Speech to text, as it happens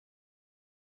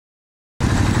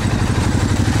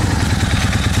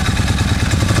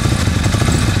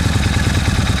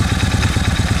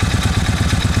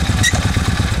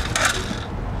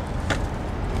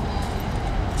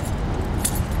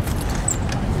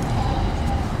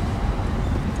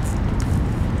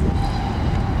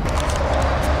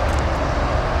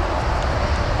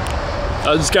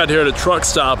I just got here at a truck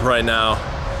stop right now,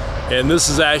 and this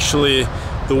is actually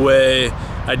the way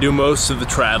I do most of the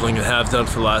traveling and have done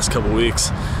for the last couple weeks.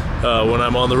 When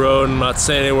I'm on the road and I'm not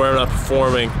staying anywhere, I'm not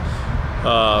performing,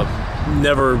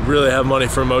 never really have money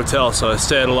for a motel, so I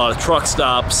stay at a lot of truck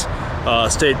stops,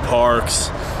 state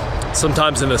parks,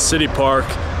 sometimes in a city park,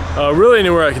 really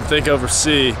anywhere I can think of or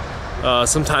see,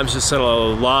 sometimes just in a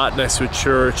lot next to a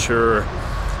church or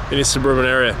any suburban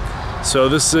area. So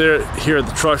this is here at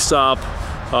the truck stop.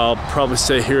 I'll probably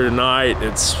stay here tonight.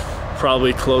 It's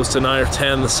probably close to 9 or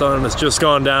 10. The sun has just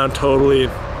gone down totally,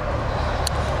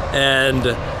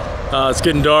 and it's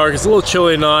getting dark. It's a little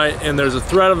chilly tonight, and there's a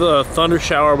threat of a thunder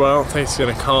shower, but I don't think it's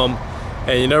gonna come.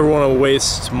 And you never want to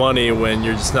waste money when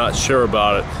you're just not sure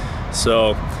about it.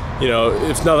 So, you know,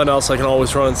 if nothing else, I can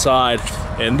always run inside.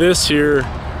 And this here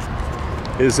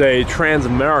is a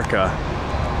Transamerica,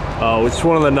 which is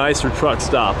one of the nicer truck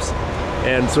stops.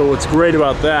 And so what's great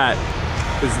about that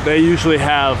is they usually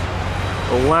have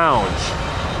a lounge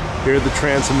here at the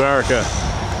Transamerica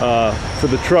for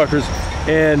the truckers.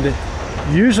 And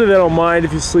usually they don't mind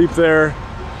if you sleep there,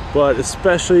 but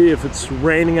especially if it's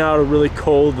raining out or really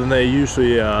cold, then they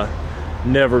usually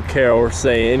never care or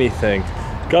say anything.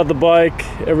 Got the bike,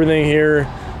 everything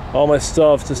here, all my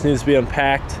stuff just needs to be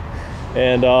unpacked.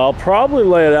 And I'll probably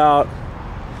lay it out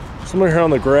somewhere here on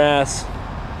the grass,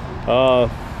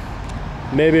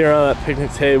 maybe around that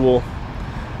picnic table.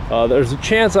 There's a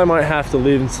chance I might have to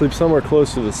leave and sleep somewhere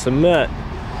close to the cement.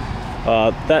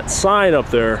 That sign up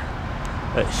there,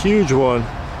 that huge one,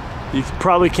 you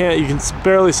probably can't, you can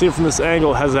barely see it from this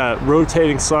angle. It has that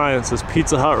rotating sign that says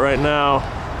Pizza Hut right now,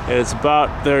 and it's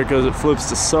about there because it flips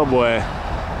to Subway.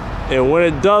 And when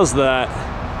it does that,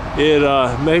 it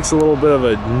makes a little bit of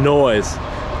a noise.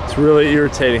 It's really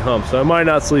irritating hum, so I might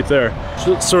not sleep there.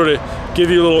 Should sort of give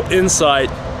you a little insight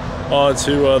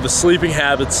onto the sleeping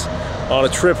habits on a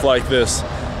trip like this.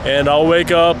 And I'll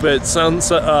wake up at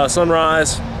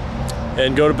sunrise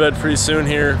and go to bed pretty soon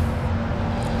here.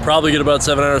 Probably get about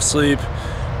 7 hours sleep,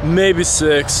 maybe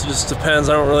 6, just depends.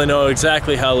 I don't really know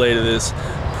exactly how late it is.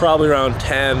 Probably around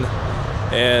 10,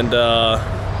 and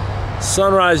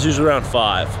sunrise usually around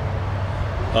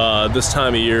 5 this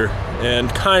time of year, and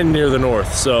kind of near the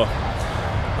north. So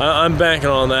I'm banking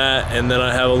on that, and then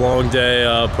I have a long day,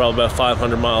 probably about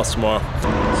 500 miles tomorrow.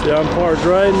 See, I'm parked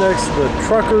right next to the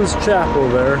Truckers Chapel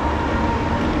there.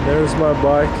 There's my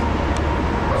bike.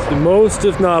 See, most,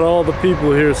 if not all, the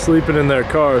people here sleeping in their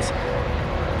cars.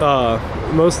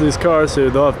 Most of these cars here,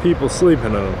 they'll have people sleeping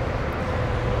in them.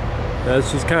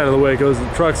 That's just kind of the way it goes at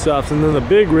the truck stops. And then the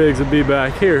big rigs would be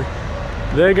back here.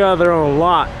 They got their own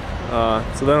lot,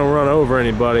 so they don't run over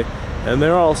anybody. And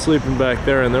they're all sleeping back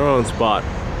there in their own spot.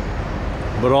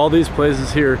 But all these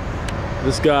places here,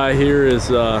 this guy here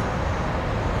is,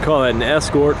 call that an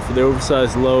escort for the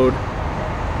oversized load.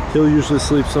 He'll usually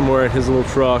sleep somewhere in his little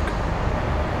truck.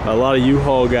 A lot of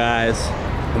U-Haul guys.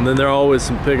 And then there are always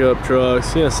some pickup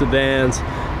trucks, you know, sedans.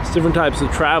 It's different types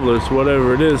of travelers,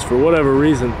 whatever it is, for whatever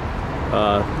reason,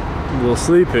 will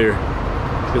sleep here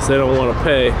because they don't want to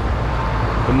pay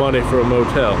the money for a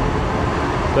motel.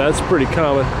 That's pretty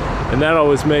common, and that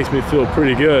always makes me feel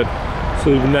pretty good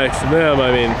sleeping next to them.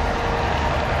 I mean,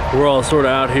 we're all sort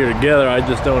of out here together. I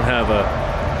just don't have a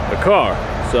car,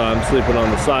 so I'm sleeping on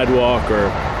the sidewalk or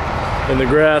in the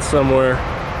grass somewhere,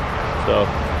 so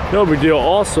no big deal.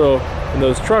 Also, in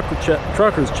those truckers'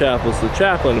 chapels, the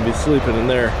chaplain will be sleeping in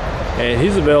there, and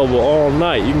he's available all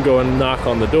night. You can go and knock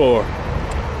on the door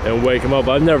and wake him up.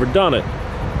 I've never done it,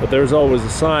 but there's always a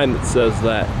sign that says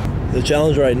that. The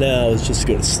challenge right now is just to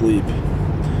go to sleep.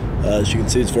 As you can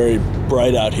see, it's very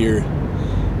bright out here.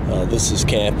 This is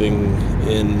camping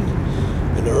in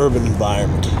an urban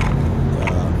environment.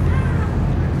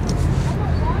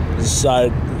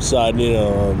 Side, you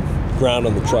know, ground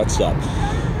on the truck stop.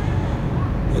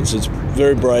 And so it's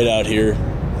very bright out here.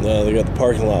 They got the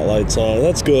parking lot lights on. And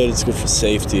that's good. It's good for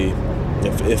safety,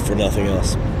 if for nothing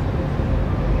else.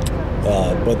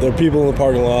 But there are people in the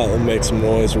parking lot that make some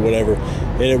noise or whatever.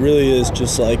 And it really is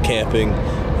just like camping,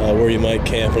 where you might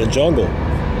camp in a jungle.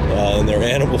 And there are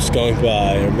animals going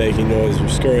by or making noise or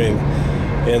scurrying.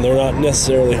 And they're not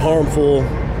necessarily harmful.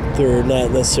 They're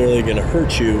not necessarily going to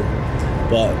hurt you.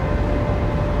 But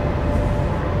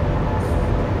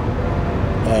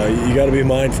you got to be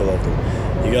mindful of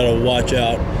them. You got to watch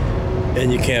out,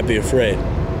 and you can't be afraid.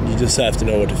 You just have to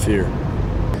know what to fear.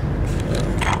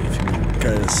 If you can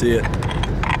kind of see it,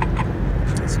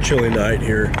 it's a chilly night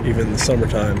here, even in the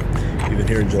summertime, even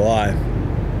here in July.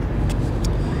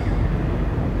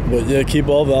 But yeah, keep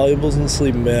all valuables in the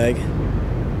sleeping bag.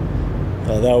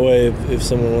 That way, if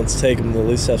someone wants to take them, they'll at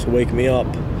least have to wake me up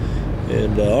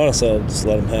And honestly, I'll just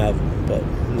let them have them, but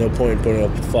no point in putting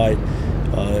up a fight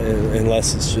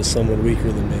unless it's just someone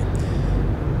weaker than me.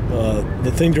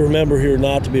 The thing to remember here,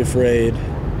 not to be afraid,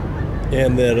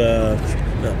 and that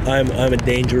I'm a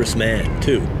dangerous man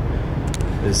too,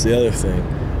 is the other thing.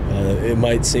 It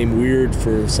might seem weird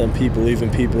for some people, even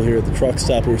people here at the truck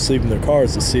stop who are sleeping in their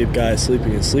cars, to see a guy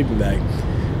sleeping in a sleeping bag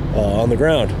on the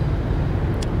ground.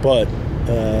 But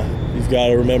you've got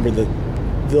to remember that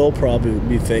they'll probably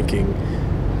be thinking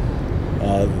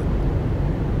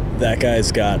that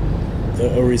guy's got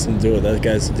a reason to do it. That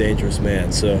guy's a dangerous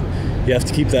man. So you have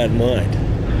to keep that in mind.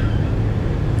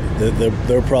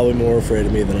 They're probably more afraid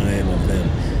of me than I am of them.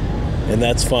 And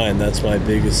that's fine. That's my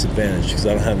biggest advantage, because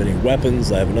I don't have any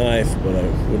weapons. I have a knife, but I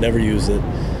would never use it.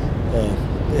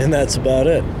 And that's about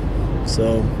it.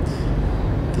 So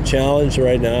the challenge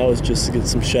right now is just to get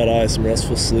some shut-eye, some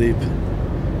restful sleep,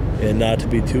 and not to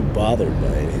be too bothered by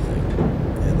anything.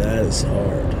 And that is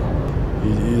hard.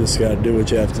 You just got to do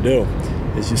what you have to do.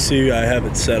 As you see, I have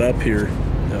it set up here.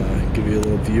 I'll give you a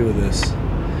little view of this.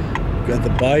 Got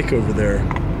the bike over there.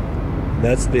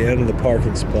 That's the end of the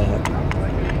parking spot.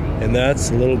 And that's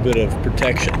a little bit of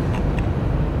protection.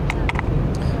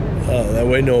 That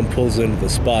way no one pulls into the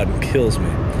spot and kills me.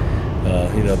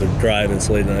 You know, they're driving, it's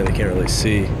late at night, they can't really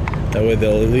see. That way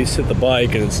they'll at least hit the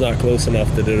bike and it's not close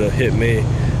enough that it'll hit me.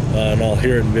 And I'll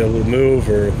hear it and be able to move,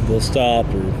 or they'll stop,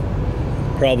 or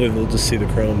probably they'll just see the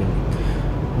chrome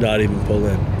and not even pull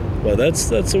in. But that's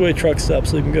the way truck stop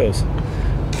sleeping goes.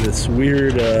 This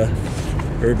weird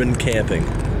urban camping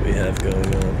that we have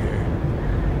going on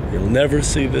here. You'll never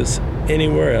see this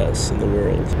anywhere else in the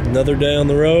world. Another day on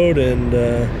the road, and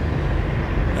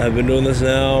I've been doing this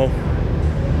now,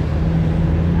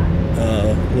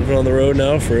 living on the road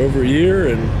now for over a year,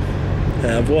 and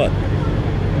have what?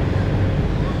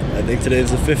 I think today's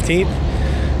the 15th.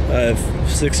 I have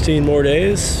 16 more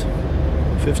days,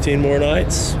 15 more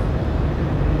nights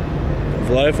of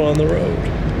life on the road.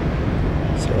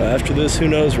 So after this, who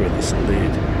knows where this will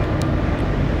lead.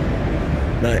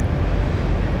 Night.